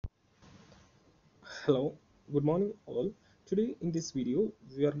Hello, good morning all. Today in this video,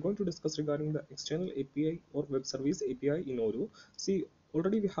 we are going to discuss regarding the external API or web service API in Odoo. See,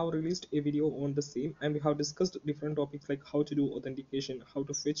 already we have released a video on the same and we have discussed different topics like how to do authentication, how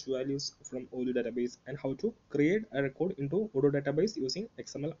to fetch values from Odoo database and how to create a record into Odoo database using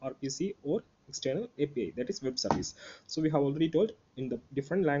XML-RPC or external API, that is web service. So we have already told in the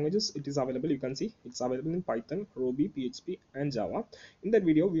different languages it is available. You can see it's available in Python, Ruby, PHP and Java. In that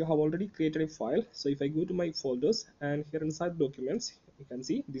video we have already created a file. So if I go to my folders and here inside documents, you can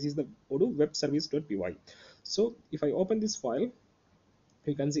see this is the Odoo web service.py. So if I open this file,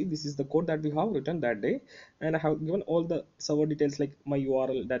 you can see this is the code that we have written that day, and I have given all the server details like my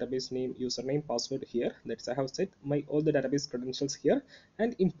URL, database name, username, password here. That's I have set my all the database credentials here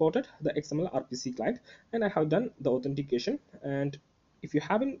and imported the XML-RPC client, and I have done the authentication. And if you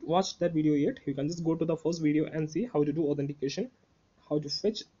haven't watched that video yet, you can just go to the first video and see how to do authentication, how to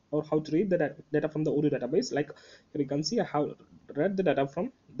fetch or how to read the data from the Odoo database. Like here you can see I have read the data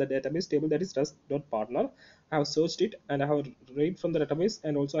from the database table, that is rest.partner. I have searched it and I have read from the database,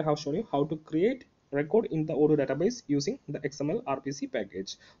 and also I have shown you how to create record in the Odoo database using the XML-RPC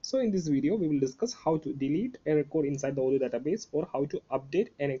package. So in this video we will discuss how to delete a record inside the Odoo database or how to update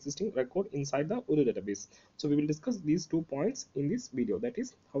an existing record inside the Odoo database. So we will discuss these 2 points in this video, that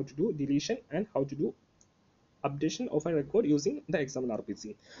is how to do deletion and how to do updation of a record using the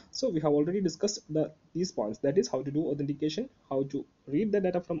XML-RPC. So we have already discussed these points, that is how to do authentication, how to read the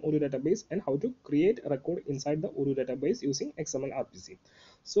data from Odoo database, and how to create a record inside the Odoo database using XML-RPC.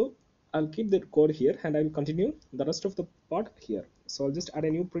 So I'll keep the code here and I will continue the rest of the part here. So I'll just add a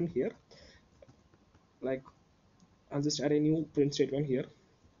new print here, like I'll just add a new print statement here.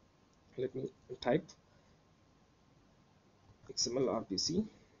 Let me type XML-RPC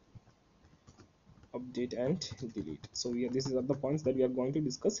update and delete. So this is the points that we are going to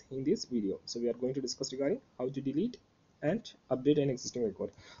discuss in this video. So we are going to discuss regarding how to delete and update an existing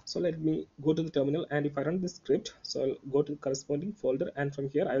record. So let me go to the terminal, and if I run this script, so I'll go to the corresponding folder, and from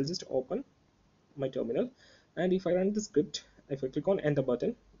here I'll just open my terminal. And if I run the script, if I click on enter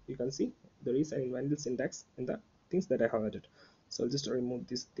button, you can see there is an invalid syntax in the things that I have added. So I'll just remove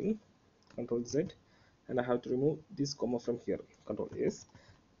this thing, Control Z, and I have to remove this comma from here, Control S.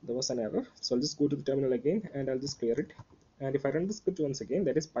 There was an error, so I'll just go to the terminal again and I'll just clear it. And if I run the script once again,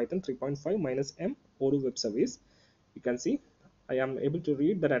 that is Python 3.5 minus m Odoo web service, you can see I am able to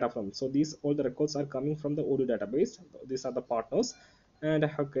read the data from. So these all the records are coming from the Odoo database. These are the partners, and I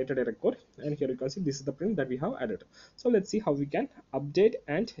have created a record, and here you can see this is the print that we have added. So let's see how we can update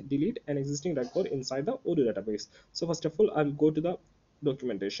and delete an existing record inside the Odoo database. So first of all, I'll go to the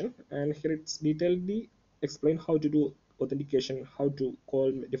documentation, and here it's detailedly explain how to do authentication, how to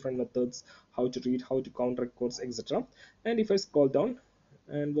call different methods, how to read, how to count records, etc. And if I scroll down,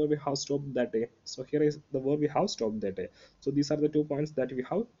 and where we have stopped that day, so here is the where we have stopped that day. So these are the 2 points that we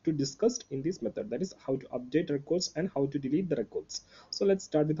have to discuss in this method, that is how to update records and how to delete the records. So let's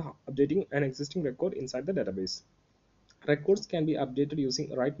start with updating an existing record inside the database. Records can be updated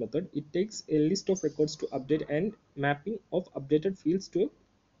using write method. It takes a list of records to update and mapping of updated fields to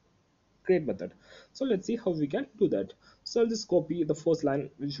create method. So let's see how we can do that. So I'll just copy the first line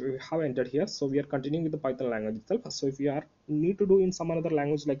which we have entered here. So we are continuing with the Python language itself. So if you are need to do in some other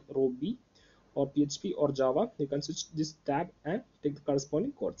language like Ruby or PHP or Java, you can switch this tab and take the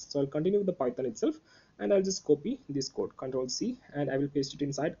corresponding codes. So I'll continue with the Python itself, and I'll just copy this code, Control C, and I will paste it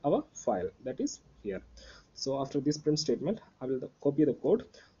inside our file, that is here. So after this print statement, I will copy the code.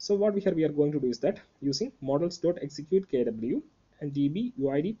 So what we are going to do is that using models.execute kw and db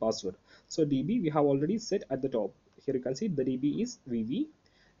uid password. So db we have already set at the top. Here you can see the db is vv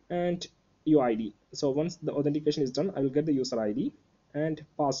and uid. So once the authentication is done, I will get the user id and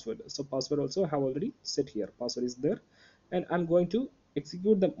password. So password also I have already set here, password is there, and I'm going to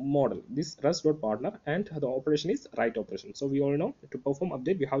execute the model, this rest.partner, and the operation is write operation. So we all know to perform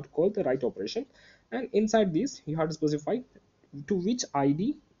update we have to call the write operation, and inside this you have to specify to which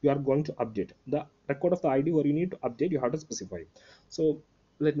id you are going to update. The record of the id where you need to update, you have to specify. So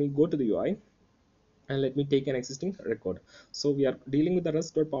let me go to the UI and let me take an existing record. So we are dealing with the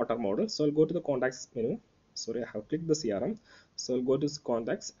rest.partner model. So I'll go to the contacts menu. Sorry, I have clicked the CRM. So I'll go to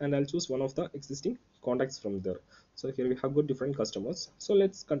contacts and I'll choose one of the existing contacts from there. So here we have got different customers. So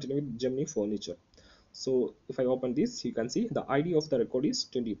let's continue with Gemini Furniture. So if I open this, you can see the ID of the record is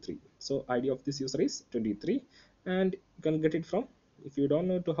 23. So ID of this user is 23, and you can get it from, if you don't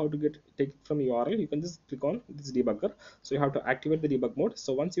know to how to take it from URL, you can just click on this debugger. So you have to activate the debug mode.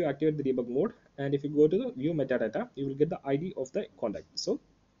 So once you activate the debug mode, and if you go to the view metadata, you will get the ID of the contact. So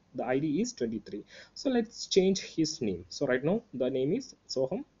the ID is 23. So let's change his name. So right now the name is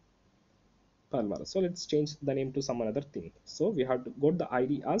Soham Palmar. So let's change the name to some another thing. So we have to got the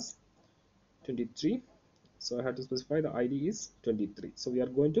id as 23. So I have to specify the id is 23. So we are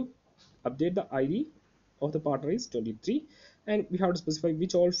going to update the id of the partner is 23, and we have to specify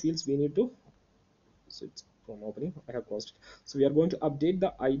which all fields we need to. So it's from opening, I have closed. So we are going to update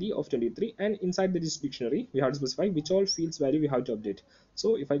the id of 23, and inside this dictionary we have to specify which all fields value we have to update.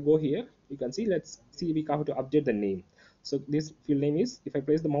 So if I go here, you can see, let's see, we have to update the name. So this field name is, if I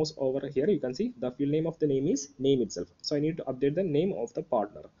place the mouse over here, you can see the field name of the name is name itself. So I need to update the name of the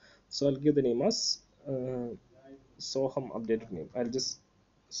partner. So I'll give the name as Soham updated name. I'll just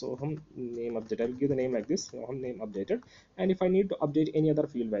Soham name update. I'll give the name like this, Soham name updated. And if I need to update any other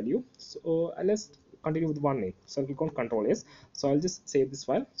field value, so let's continue with one name. So I'll click on Control S. So I'll just save this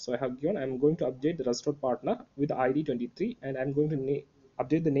file. So I have given, I'm going to update the restored partner with the ID 23, and I'm going to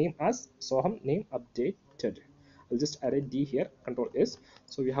update the name as Soham name updated. I'll just add a D here, Control S.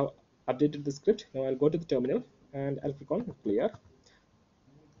 So we have updated the script. Now I'll go to the terminal and I'll click on clear.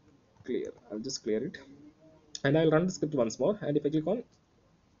 I'll just clear it, and I'll run the script once more. And if I click on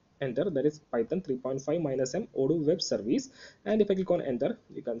enter, that is Python 3.5 minus m Odoo web service, and if I click on enter,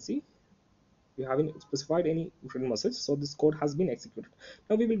 you can see we haven't specified any written message, so this code has been executed.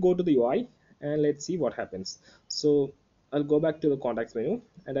 Now we will go to the UI and let's see what happens. So I'll go back to the contacts menu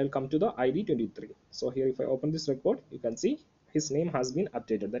and I'll come to the ID 23. So here, if I open this record, you can see his name has been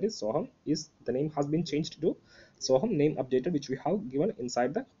updated. That is Soham, is the name has been changed to Soham name updated, which we have given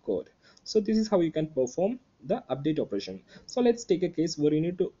inside the code. So this is how you can perform the update operation. So let's take a case where you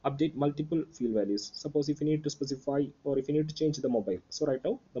need to update multiple field values. Suppose if you need to specify, or if you need to change the mobile. So right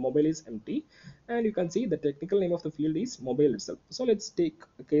now the mobile is empty, and you can see the technical name of the field is mobile itself. So let's take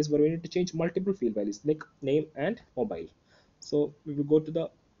a case where we need to change multiple field values like name and mobile. So we will go to the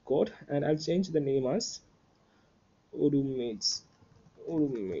code and I'll change the name as Odoo Mates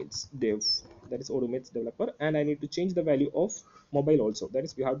dev, that is Odoo Mates developer, and I need to change the value of mobile also. That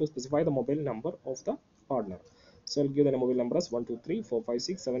is, we have to specify the mobile number of the partner. So I'll give the mobile number as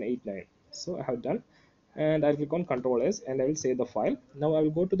 123456789. So I have done, and I'll click on Control S and I will save the file. Now I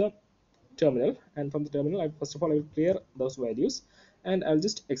will go to the terminal, and from the terminal, first of all I will clear those values, and I'll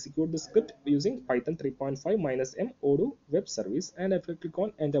just execute the script using Python 3.5 minus m Odoo web service. And if I click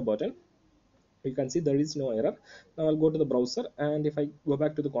on enter button, you can see there is no error. Now I'll go to the browser, and if I go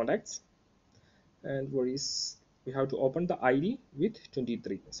back to the contacts, and where is, we have to open the ID with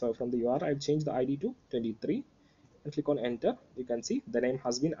 23. So from the URL, I've changed the ID to 23 and click on enter. You can see the name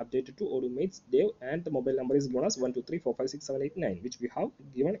has been updated to Odoo Mates Dev, and the mobile number is given as 123456789, which we have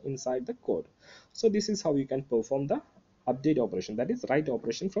given inside the code. So this is how you can perform the update operation, that is write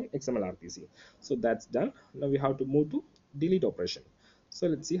operation from XMLRPC. So that's done. Now we have to move to delete operation. So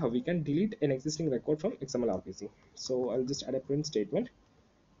let's see how we can delete an existing record from XMLRPC. So I'll just add a print statement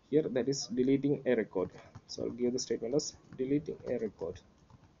here, that is deleting a record. So I'll give the statement as deleting a record.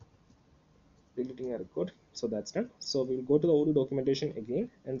 So that's done. So we'll go to the Odoo documentation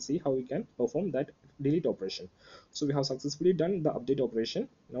again and see how we can perform that delete operation. So we have successfully done the update operation.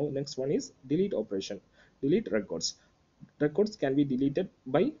 Now next one is delete operation. Delete records. Records can be deleted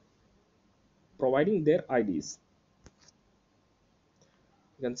by providing their IDs.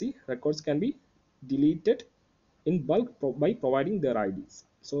 You can see records can be deleted in bulk by providing their IDs.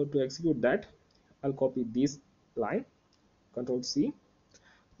 So to execute that, I'll copy this line, Control C.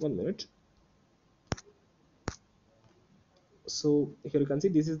 1 minute. So here you can see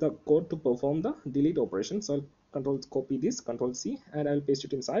this is the code to perform the delete operation. So I'll copy this, Control C, and I'll paste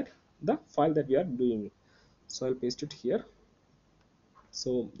it inside the file that we are doing. So I'll paste it here.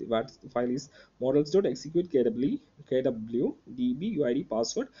 So what the file is models.execute kw db uid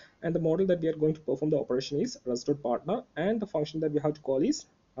password, and the model that we are going to perform the operation is restored partner, and the function that we have to call is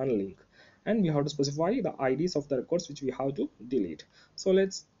unlink, and we have to specify the IDs of the records which we have to delete. So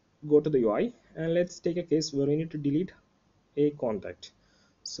let's go to the UI and let's take a case where we need to delete a contact.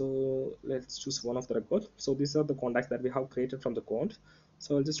 So let's choose one of the record. So these are the contacts that we have created from the code.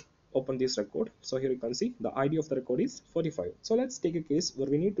 So I'll just open this record. So here you can see the ID of the record is 45. So let's take a case where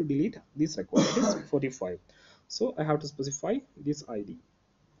we need to delete this record. It is 45. So I have to specify this ID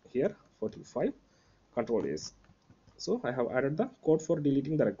here, 45. Control S. So I have added the code for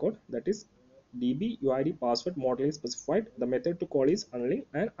deleting the record, that is db uid password model is specified, the method to call is unlink,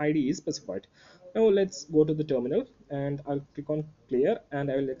 and id is specified. Now let's go to the terminal and I'll click on clear and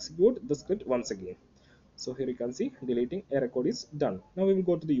I will execute the script once again. So here you can see deleting a record is done. Now we will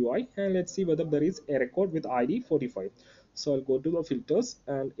go to the UI and let's see whether there is a record with ID 45. So I'll go to the filters,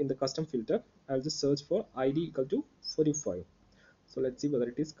 and in the custom filter I'll just search for ID equal to 45. So let's see whether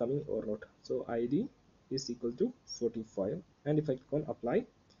it is coming or not. So ID is equal to 45, and if I click on apply,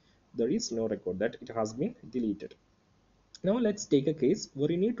 there is no record, that it has been deleted. Now let's take a case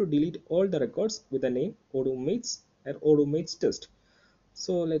where you need to delete all the records with the name Odoo mates or Odoo mates test.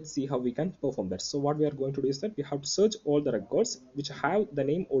 So let's see how we can perform that. So what we are going to do is that we have to search all the records which have the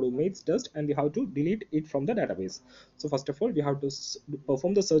name Odoo mates test, and we have to delete it from the database. So first of all, we have to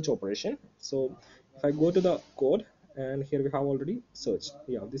perform the search operation. So if I go to the code, and here we have already searched.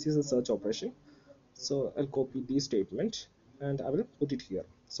 Yeah, this is a search operation. So I'll copy this statement and I will put it here.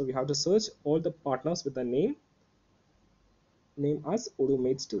 So we have to search all the partners with the name as Odoo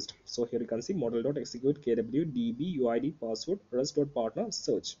mates test. So here you can see model.execute kw db uid password rest.partner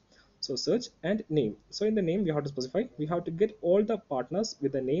search. So search and name. So in the name we have to specify, we have to get all the partners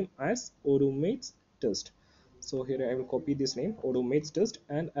with the name as Odoo mates test. So here I will copy this name Odoo mates test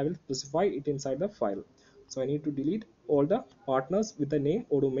and I will specify it inside the file. So I need to delete all the partners with the name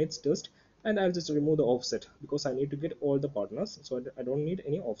Odoo mates test, and I'll just remove the offset because I need to get all the partners, so I don't need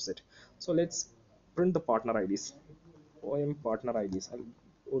any offset. So let's print the partner IDs. OM partner IDs. I'll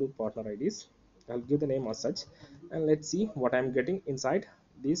go to partner IDs. I'll give the name as such, and let's see what I'm getting inside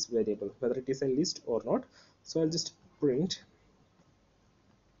this variable, whether it is a list or not. So I'll just print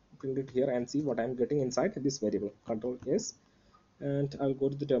it here and see what I'm getting inside this variable. Control S, and I'll go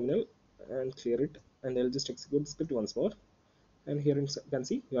to the terminal and clear it, and I'll just execute the script once more. And here you can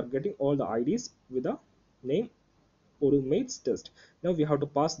see you are getting all the IDs with the name Odoo mates test. Now we have to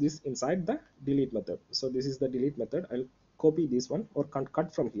pass this inside the delete method. So this is the delete method. I'll copy this one or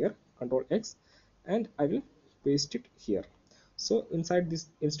cut from here, Control X, and I will paste it here. So inside this,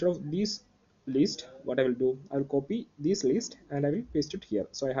 instead of this list, what I will do, I will copy this list and I will paste it here.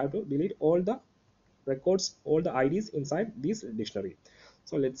 So I have to delete all the records, all the IDs inside this dictionary.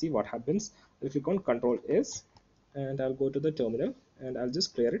 So let's see what happens. I'll click on Control S and I'll go to the terminal and I'll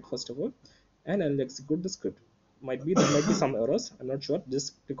just clear it first of all, and I'll execute the script. Might be there might be some errors, I'm not sure.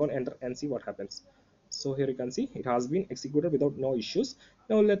 Just click on enter and see what happens. So here you can see it has been executed without no issues.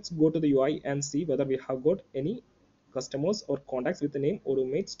 Now let's go to the UI and see whether we have got any customers or contacts with the name Odoo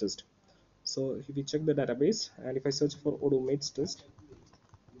mates test. So if we check the database and if I search for Odoo mates test,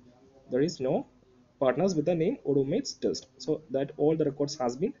 there is no partners with the name Odoo mates test, so that all the records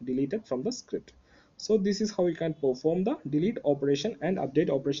has been deleted from the script. So this is how you can perform the delete operation and update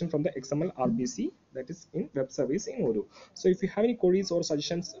operation from the XML-RPC, that is in web service in Odoo. So if you have any queries or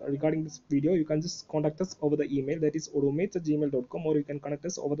suggestions regarding this video, you can just contact us over the email, that is odoomates@gmail.com, or you can connect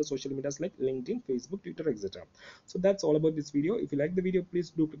us over the social medias like LinkedIn, Facebook, Twitter, etc. So that's all about this video. If you like the video,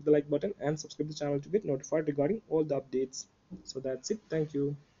 please do click the like button and subscribe the channel to get notified regarding all the updates. So that's it. Thank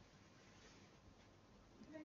you.